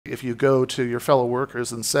if you go to your fellow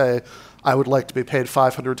workers and say, I would like to be paid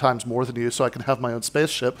 500 times more than you so I can have my own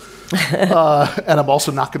spaceship, and I'm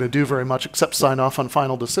also not going to do very much except sign off on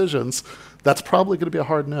final decisions, that's probably going to be a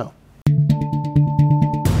hard no.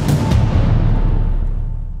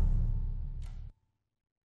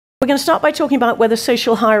 We're going to start by talking about whether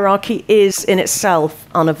social hierarchy is in itself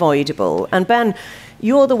unavoidable. And Ben,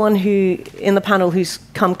 you're the one who, in the panel, who's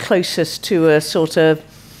come closest to a sort of,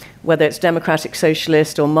 whether it's democratic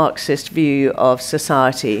socialist or Marxist view of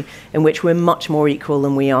society, in which we're much more equal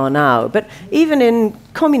than we are now. But even in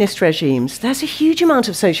communist regimes, there's a huge amount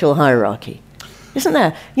of social hierarchy, isn't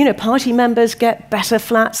there? You know, party members get better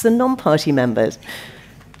flats than non-party members.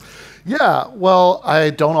 Yeah, well, I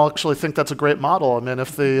don't actually think that's a great model. I mean,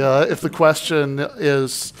 if the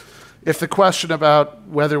question about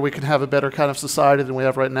whether we can have a better kind of society than we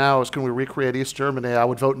have right now is can we recreate East Germany, I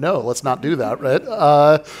would vote no. Let's not do that, right?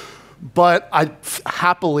 But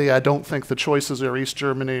happily, I don't think the choices are East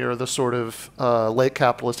Germany or the sort of late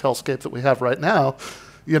capitalist hellscape that we have right now.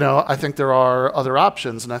 You know, I think there are other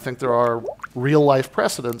options, and I think there are real life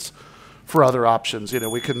precedents for other options. You know,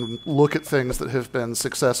 we can look at things that have been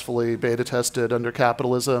successfully beta tested under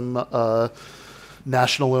capitalism,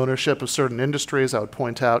 national ownership of certain industries. I would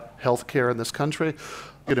point out healthcare in this country,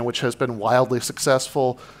 you know, which has been wildly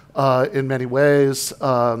successful in many ways,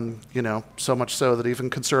 you know, so much so that even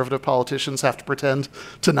conservative politicians have to pretend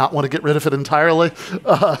to not want to get rid of it entirely,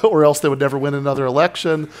 or else they would never win another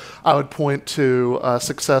election. I would point to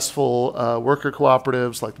successful worker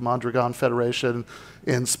cooperatives like the Mondragon Federation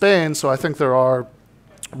in Spain. So I think there are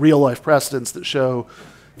real-life precedents that show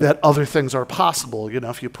that other things are possible, you know,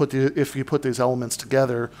 if you put these elements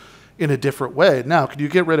together in a different way. Now, can you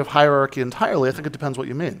get rid of hierarchy entirely? I think it depends what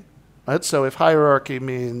you mean. Right? So if hierarchy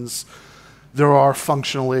means there are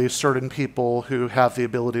functionally certain people who have the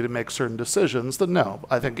ability to make certain decisions, then no.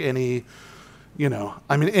 I think anybody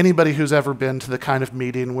who's ever been to the kind of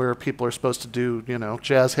meeting where people are supposed to do, you know,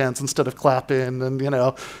 jazz hands instead of clapping and, you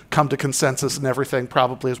know, come to consensus and everything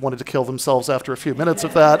probably has wanted to kill themselves after a few minutes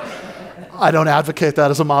of that. I don't advocate that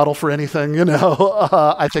as a model for anything, you know.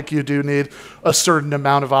 I think you do need a certain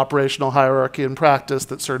amount of operational hierarchy in practice,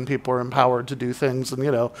 that certain people are empowered to do things and,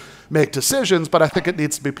 you know, make decisions, but I think it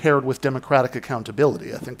needs to be paired with democratic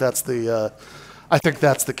accountability. I think that's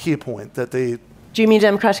the key point, that the... Do you mean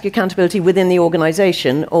democratic accountability within the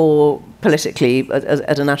organization or politically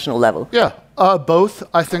at a national level? Yeah, both.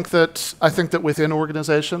 I think that within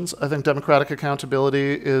organizations, I think democratic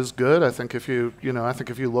accountability is good. I think if you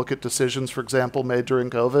look at decisions, for example, made during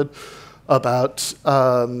COVID about,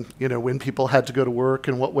 you know, when people had to go to work,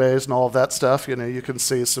 in what ways, and all of that stuff, you know, you can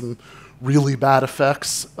see some really bad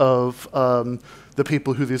effects of the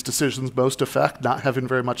people who these decisions most affect not having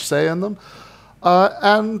very much say in them.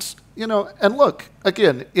 And look,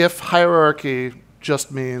 again, if hierarchy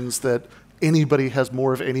just means that anybody has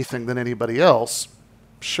more of anything than anybody else,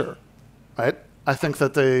 sure, right? I think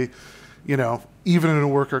that even in a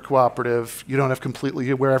worker cooperative, you don't have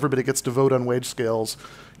completely, where everybody gets to vote on wage scales,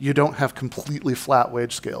 you don't have completely flat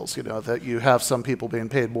wage scales, you know, that you have some people being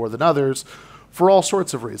paid more than others for all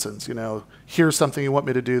sorts of reasons. You know, here's something you want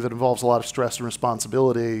me to do that involves a lot of stress and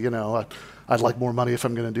responsibility, you know, I'd like more money if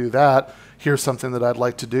I'm going to do that. Here's something that I'd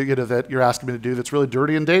like to do, you know, that you're asking me to do that's really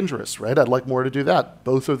dirty and dangerous, right? I'd like more to do that.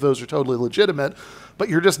 Both of those are totally legitimate, but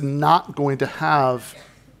you're just not going to have,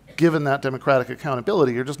 given that democratic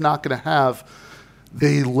accountability, you're just not going to have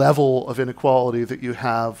the level of inequality that you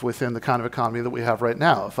have within the kind of economy that we have right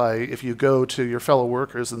now. If you go to your fellow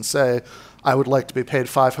workers and say, I would like to be paid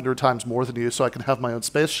 500 times more than you so I can have my own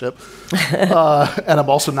spaceship, and I'm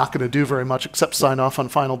also not going to do very much except sign off on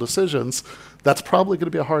final decisions, that's probably going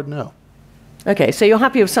to be a hard no. Okay, so you're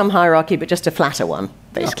happy with some hierarchy, but just a flatter one,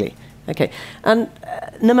 basically. Yeah. Okay, and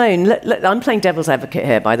Nemone, I'm playing devil's advocate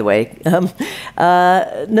here, by the way.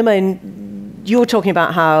 Nemone, you're talking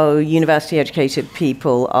about how university-educated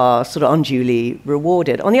people are sort of unduly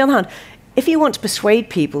rewarded. On the other hand, if you want to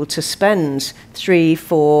persuade people to spend 3,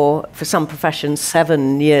 4, for some professions,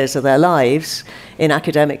 7 years of their lives in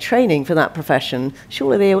academic training for that profession,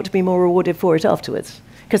 surely they ought to be more rewarded for it afterwards.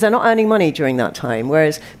 Because they're not earning money during that time,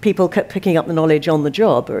 whereas people kept picking up the knowledge on the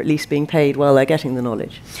job, or at least being paid while they're getting the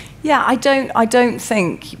knowledge. Yeah, I don't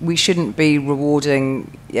think we shouldn't be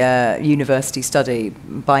rewarding university study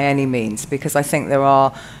by any means, because I think there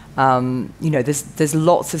are, there's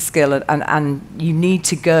lots of skill, and you need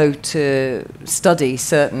to go to study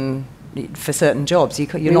for certain jobs.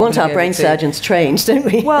 We want our brain surgeons trained, don't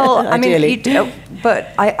we? Well, I mean,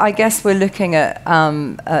 but I guess we're looking at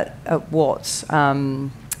what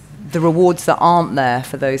the rewards that aren't there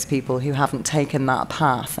for those people who haven't taken that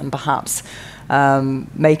path, and perhaps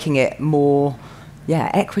making it more,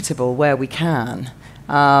 equitable where we can.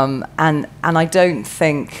 And I don't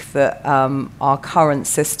think that our current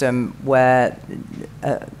system, where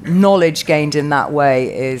knowledge gained in that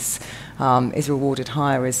way is rewarded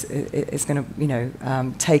higher, is going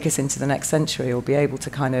to take us into the next century, or be able to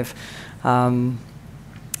kind of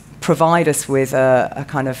provide us with a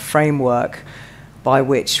kind of framework by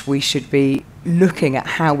which we should be looking at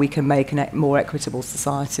how we can make a more equitable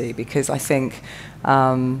society. Because I think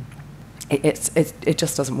it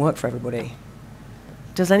just doesn't work for everybody.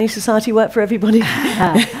 Does any society work for everybody?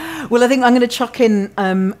 Well, I think I'm going to chuck in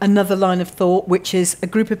another line of thought, which is a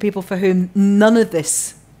group of people for whom none of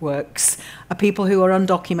this works are people who are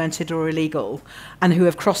undocumented or illegal and who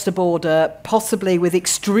have crossed a border, possibly with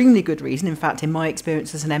extremely good reason. In fact, in my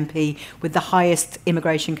experience as an MP with the highest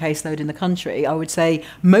immigration caseload in the country, I would say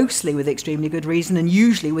mostly with extremely good reason and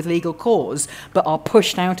usually with legal cause, but are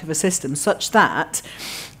pushed out of a system such that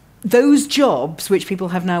those jobs which people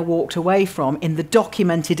have now walked away from in the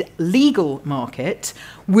documented legal market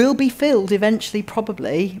will be filled eventually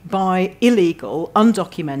probably by illegal,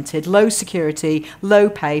 undocumented, low security,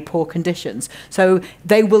 low pay, poor conditions. So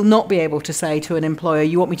they will not be able to say to an employer,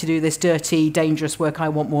 you want me to do this dirty, dangerous work, I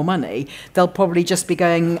want more money. They'll probably just be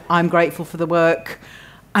going, I'm grateful for the work,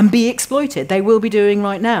 and be exploited. They will be doing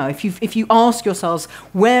right now. If you ask yourselves,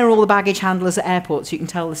 where are all the baggage handlers at airports? You can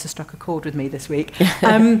tell this has struck a chord with me this week.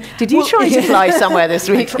 Did you try to fly somewhere this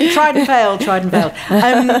week? Tried and failed.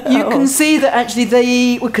 You can see that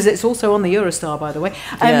actually because it's also on the Eurostar, by the way,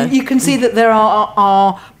 you can see that there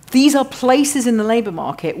these are places in the labour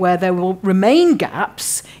market where there will remain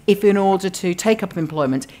gaps if, in order to take up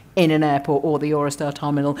employment in an airport or the Eurostar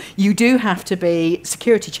terminal, you do have to be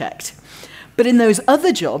security checked. But in those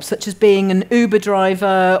other jobs, such as being an Uber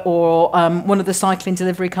driver or one of the cycling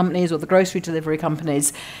delivery companies or the grocery delivery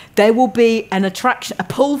companies, there will be an attraction, a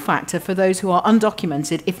pull factor for those who are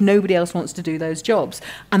undocumented if nobody else wants to do those jobs.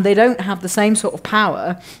 And they don't have the same sort of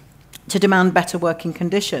power to demand better working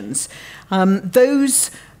conditions.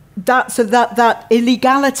 That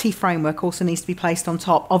illegality framework also needs to be placed on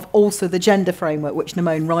top of also the gender framework, which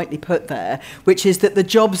Nemone rightly put there, which is that the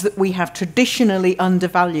jobs that we have traditionally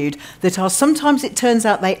undervalued, that are sometimes it turns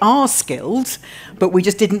out they are skilled, but we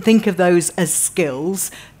just didn't think of those as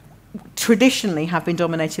skills, traditionally have been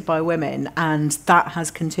dominated by women, and that has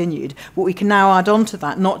continued. But we can now add on to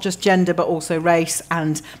that, not just gender, but also race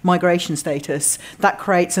and migration status. That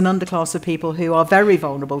creates an underclass of people who are very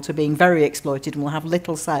vulnerable to being very exploited and will have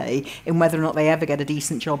little say in whether or not they ever get a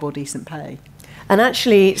decent job or decent pay. And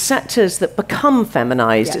actually, sectors that become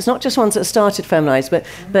feminised, it's not just ones that started feminised,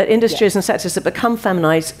 but industries and sectors that become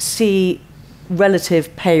feminised see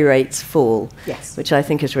relative pay rates fall, which I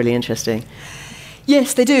think is really interesting.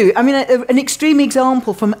 Yes, they do. I mean, an extreme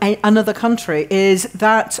example from another country is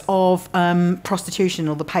that of prostitution,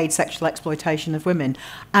 or the paid sexual exploitation of women.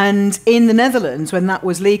 And in the Netherlands, when that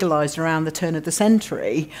was legalised around the turn of the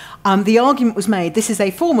century, the argument was made, this is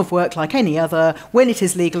a form of work like any other. When it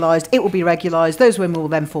is legalised, it will be regularised. Those women will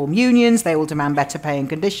then form unions. They will demand better pay and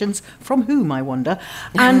conditions. From whom, I wonder?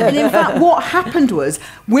 And in fact, what happened was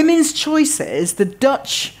women's choices, the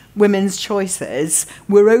Dutch women's choices,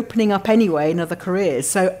 were opening up anyway in other careers.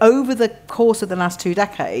 So over the course of the last 2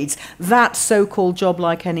 decades, that so-called job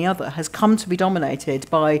like any other has come to be dominated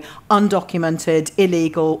by undocumented,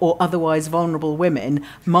 illegal or otherwise vulnerable women,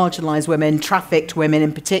 marginalised women, trafficked women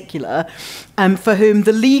in particular, for whom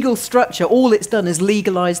the legal structure, all it's done is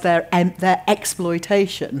legalise their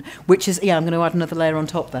exploitation, which is, I'm going to add another layer on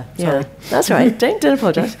top there. Sorry. Yeah, that's right. Don't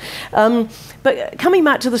apologise. But coming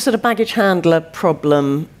back to the sort of baggage handler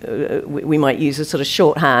problem, we might use a sort of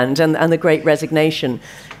shorthand, and the Great Resignation,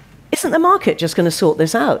 isn't the market just going to sort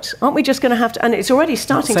this out? Aren't we just going to have to? And it's already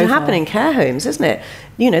starting to happen in care homes, isn't it?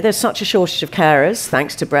 You know, there's such a shortage of carers,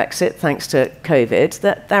 thanks to Brexit, thanks to COVID,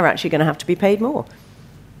 that they're actually going to have to be paid more.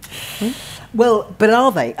 Well, but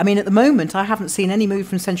are they? I mean, at the moment, I haven't seen any move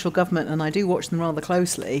from central government, and I do watch them rather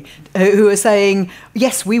closely, who are saying,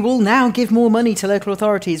 yes, we will now give more money to local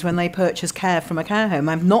authorities when they purchase care from a care home.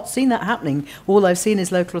 I've not seen that happening. All I've seen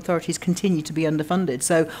is local authorities continue to be underfunded.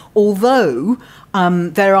 So although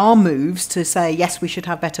there are moves to say, yes, we should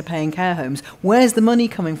have better paying care homes, where's the money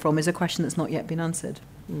coming from is a question that's not yet been answered.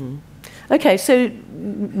 OK, so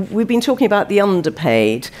we've been talking about the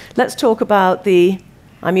underpaid. Let's talk about the,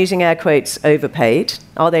 I'm using air quotes, overpaid.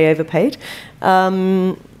 Are they overpaid?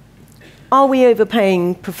 Are we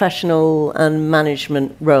overpaying professional and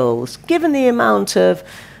management roles, given the amount of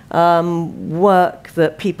work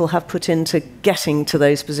that people have put into getting to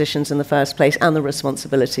those positions in the first place and the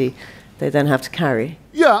responsibility they then have to carry?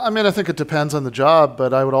 Yeah, I mean, I think it depends on the job,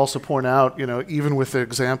 but I would also point out, even with the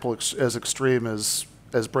example as extreme as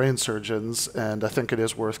brain surgeons, and I think it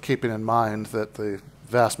is worth keeping in mind that the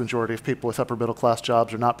vast majority of people with upper middle class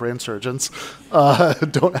jobs are not brain surgeons,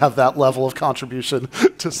 don't have that level of contribution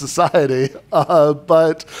to society.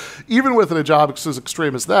 But even with a job as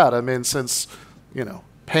extreme as that, I mean, since,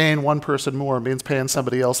 paying one person more means paying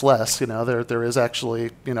somebody else less, there is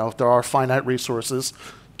actually, there are finite resources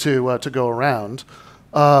to go around.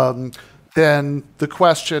 Then the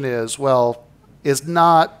question is, well, is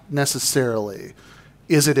not necessarily,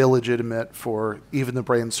 is it illegitimate for even the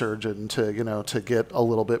brain surgeon to get a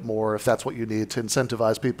little bit more if that's what you need to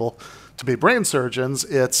incentivize people to be brain surgeons?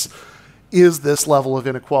 Is this level of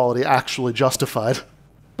inequality actually justified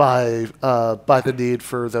by the need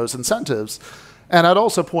for those incentives? And I'd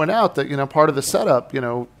also point out that, part of the setup,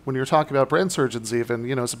 when you're talking about brain surgeons even,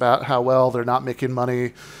 it's about how well they're not making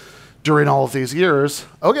money during all of these years.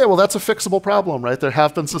 Okay, well, that's a fixable problem, right? There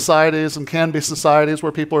have been societies and can be societies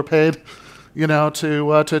where people are paid,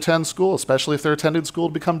 to attend school, especially if they're attending school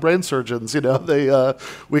to become brain surgeons.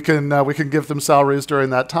 We can give them salaries during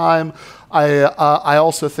that time. I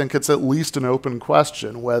also think it's at least an open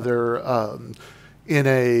question whether in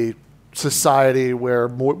a society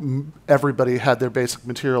where everybody had their basic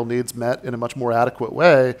material needs met in a much more adequate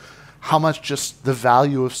way, how much just the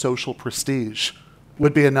value of social prestige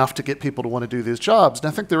would be enough to get people to want to do these jobs. And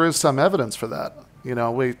I think there is some evidence for that.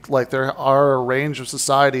 There are a range of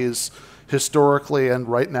societies historically and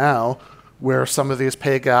right now where some of these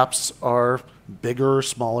pay gaps are bigger or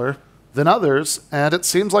smaller than others, and it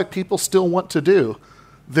seems like people still want to do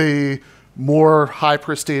the more high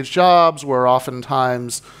prestige jobs where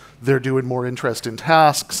oftentimes they're doing more interesting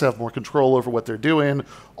tasks, have more control over what they're doing,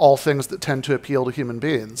 all things that tend to appeal to human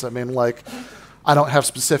beings. I mean, I don't have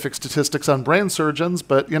specific statistics on brain surgeons,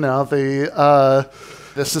 but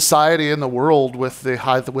the society in the world with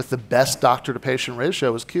the best doctor to patient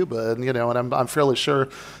ratio is Cuba, and I'm fairly sure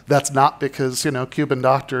that's not because Cuban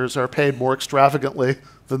doctors are paid more extravagantly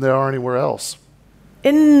than they are anywhere else.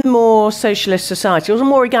 In more socialist societies, or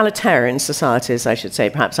more egalitarian societies, I should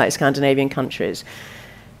say, perhaps like Scandinavian countries,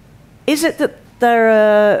 is it that there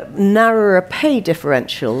are narrower pay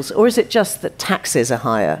differentials, or is it just that taxes are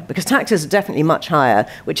higher? Because taxes are definitely much higher,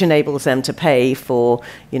 which enables them to pay for,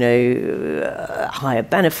 higher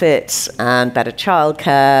benefits and better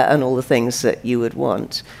childcare and all the things that you would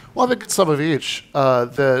want. Well, I think it's some of each.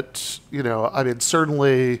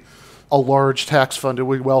 Certainly a large tax-funded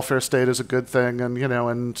welfare state is a good thing, and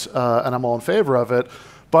I'm all in favor of it.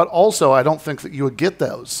 But also, I don't think that you would get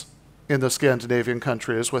those in the Scandinavian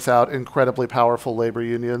countries without incredibly powerful labor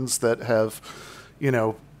unions that have,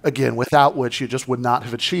 again, without which you just would not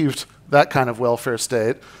have achieved that kind of welfare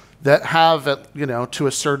state, that have, to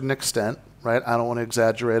a certain extent, right? I don't want to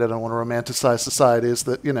exaggerate. I don't want to romanticize societies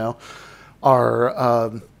that,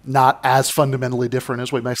 are not as fundamentally different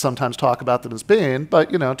as we may sometimes talk about them as being, but,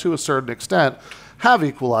 to a certain extent, have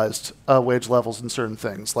equalized wage levels in certain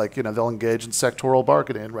things. Like, they'll engage in sectoral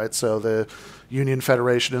bargaining, right? So the union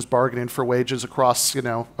federation is bargaining for wages across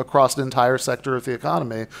an entire sector of the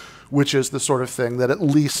economy, which is the sort of thing that at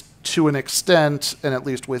least to an extent, and at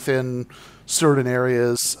least within certain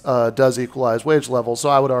areas, does equalize wage levels. So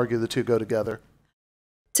I would argue the two go together.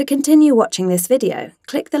 To continue watching this video,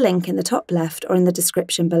 click the link in the top left or in the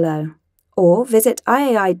description below. Or visit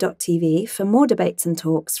iai.tv for more debates and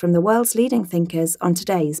talks from the world's leading thinkers on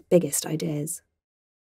today's biggest ideas.